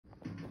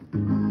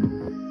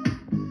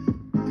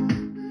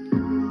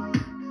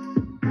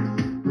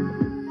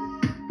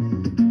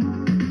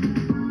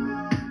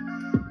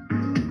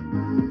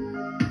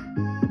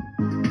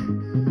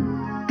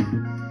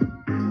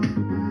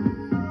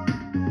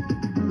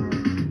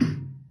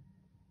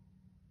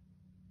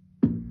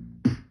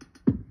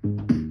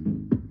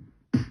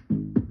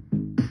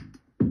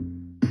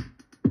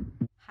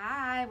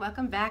Hi,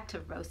 welcome back to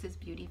Rosa's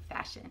Beauty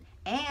Fashion,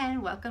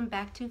 and welcome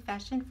back to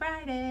Fashion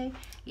Friday.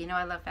 You know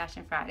I love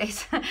Fashion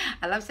Fridays.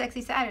 I love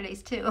Sexy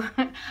Saturdays too.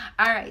 All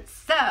right,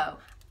 so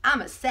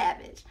I'm a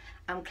savage.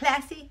 I'm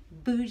classy,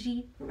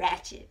 bougie,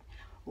 ratchet.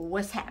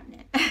 What's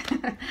happening?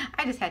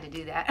 I just had to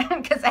do that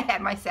because I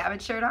had my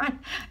Savage shirt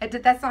on.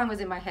 That song was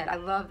in my head. I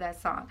love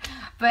that song.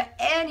 But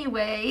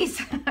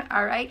anyways,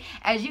 all right,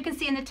 as you can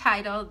see in the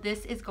title,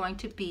 this is going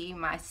to be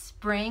my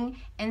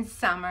spring and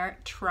summer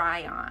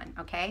try-on,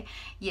 okay?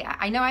 Yeah,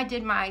 I know I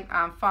did my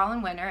fall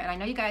and winter, and I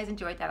know you guys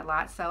enjoyed that a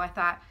lot, so I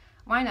thought,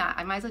 why not?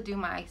 I might as well do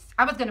my,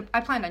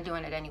 I planned on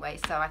doing it anyway,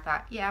 so I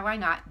thought, yeah, why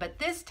not? But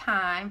this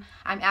time,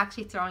 I'm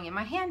actually throwing in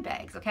my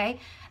handbags, okay,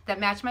 that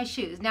match my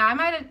shoes. Now, I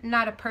might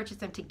not have purchased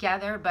them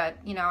together, but,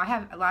 you know, I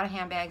have a lot of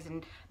handbags,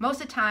 and most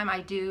of the time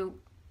I do,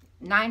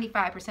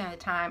 95% of the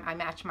time, I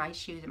match my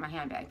shoes and my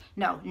handbag.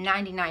 No,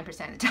 99%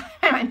 of the time,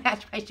 I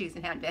match my shoes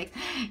and handbags.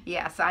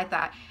 Yeah, so I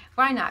thought,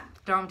 why not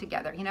throw them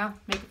together, you know,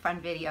 make a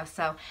fun video.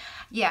 So,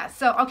 yeah,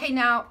 so, okay,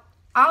 now,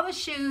 all the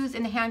shoes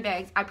and the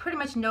handbags, I pretty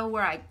much know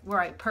where I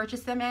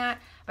purchased them at,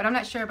 but I'm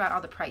not sure about all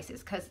the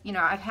prices because, you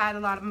know, I've had a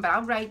lot of them, but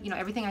I'll write, you know,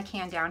 everything I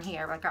can down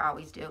here like I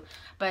always do.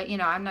 But, you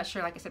know, I'm not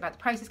sure, like I said, about the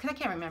prices because I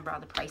can't remember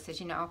all the prices,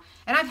 you know.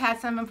 And I've had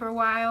some of them for a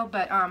while,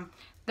 but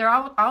they're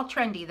all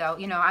trendy though.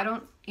 You know, I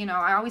don't, you know,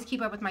 I always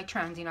keep up with my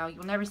trends. You know,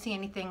 you'll never see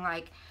anything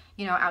like,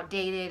 you know,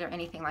 outdated or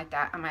anything like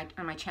that on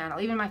my channel.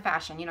 Even my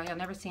fashion, you know, you'll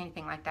never see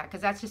anything like that because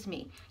that's just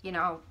me, you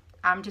know.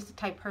 I'm just the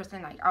type of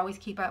person, I always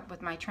keep up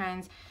with my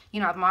trends. You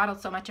know, I've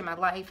modeled so much in my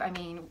life. I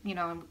mean, you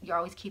know, you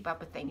always keep up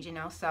with things, you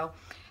know. So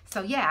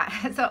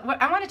yeah. So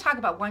I want to talk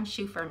about one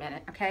shoe for a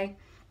minute, okay?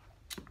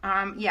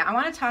 Yeah, I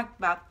want to talk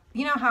about,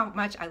 you know how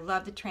much I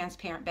love the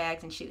transparent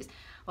bags and shoes.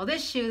 Well,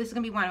 this shoe, this is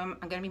going to be one of them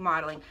I'm going to be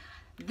modeling.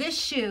 This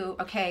shoe,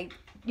 okay,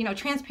 you know,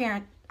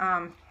 transparent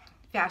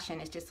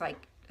fashion is just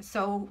like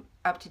so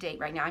up to date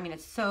right now. I mean,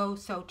 it's so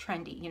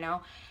trendy, you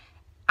know.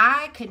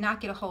 I could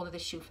not get a hold of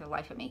this shoe for the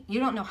life of me. You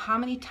don't know how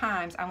many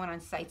times I went on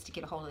sites to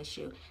get a hold of this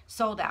shoe.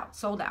 Sold out,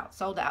 sold out,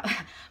 sold out.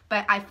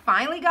 But I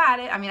finally got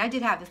it. I mean, I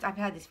did have this. I've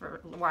had this for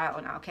a while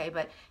now, okay?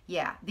 But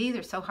yeah, these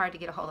are so hard to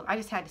get a hold of. I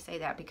just had to say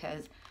that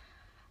because,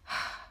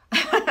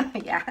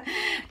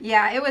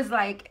 yeah, it was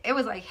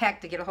like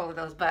heck to get a hold of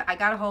those. But I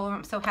got a hold of them.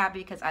 I'm so happy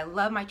because I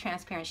love my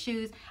transparent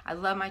shoes. I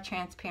love my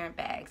transparent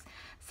bags.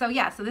 So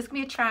yeah, so this is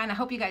going to be a try, and I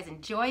hope you guys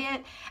enjoy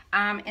it.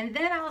 And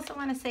then I also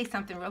want to say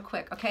something real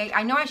quick, okay?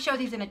 I know I showed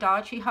these in a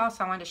Dollar Tree haul,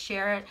 so I wanted to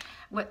share it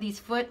with these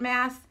foot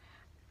masks.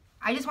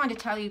 I just wanted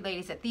to tell you,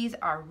 ladies, that these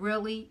are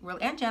really,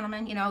 and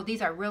gentlemen, you know,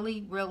 these are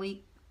really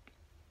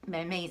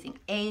amazing,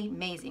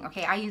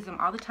 okay? I use them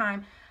all the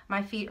time.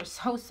 My feet are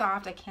so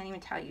soft, I can't even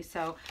tell you.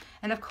 So,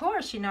 and of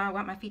course, you know, I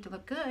want my feet to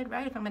look good,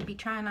 right? If I'm going to be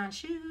trying on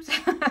shoes.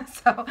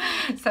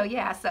 so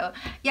yeah, so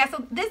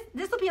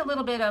this will be a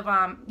little bit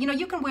of, you know,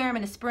 you can wear them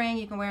in the spring,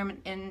 you can wear them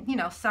in, you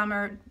know,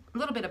 summer, a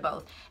little bit of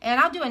both. And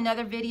I'll do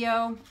another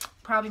video,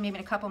 probably maybe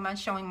in a couple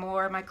months, showing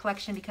more of my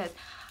collection because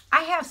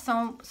I have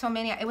so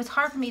many. It was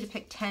hard for me to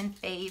pick 10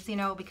 faves, you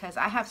know, because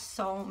I have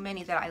so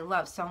many that I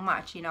love so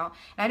much, you know. And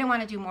I didn't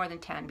want to do more than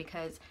 10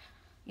 because,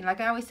 you know,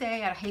 like I always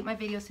say, I hate my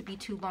videos to be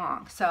too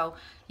long. So,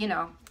 you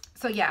know,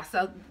 so yeah,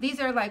 so these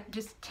are like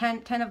just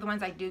 10 of the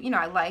ones I do, you know,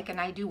 I like and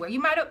I do wear. You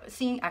might have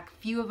seen a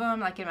few of them,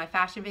 like in my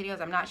fashion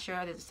videos. I'm not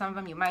sure. There's some of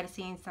them you might have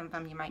seen, some of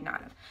them you might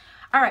not have.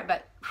 All right,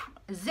 but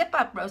zip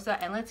up,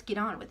 Rosa, and let's get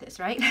on with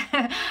this, right?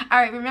 All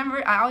right,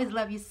 remember, I always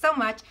love you so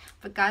much,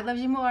 but God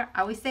loves you more.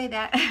 I always say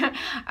that.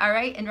 All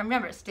right, and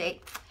remember,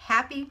 stay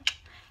happy,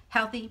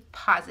 healthy,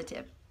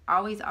 positive.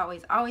 Always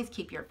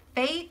keep your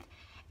faith.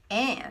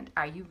 And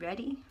are you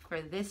ready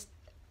for this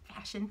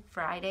Fashion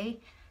Friday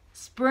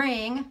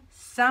spring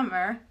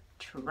summer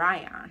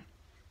try-on?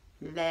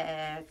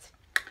 Let's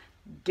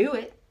do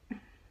it.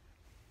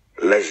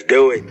 Let's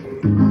do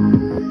it.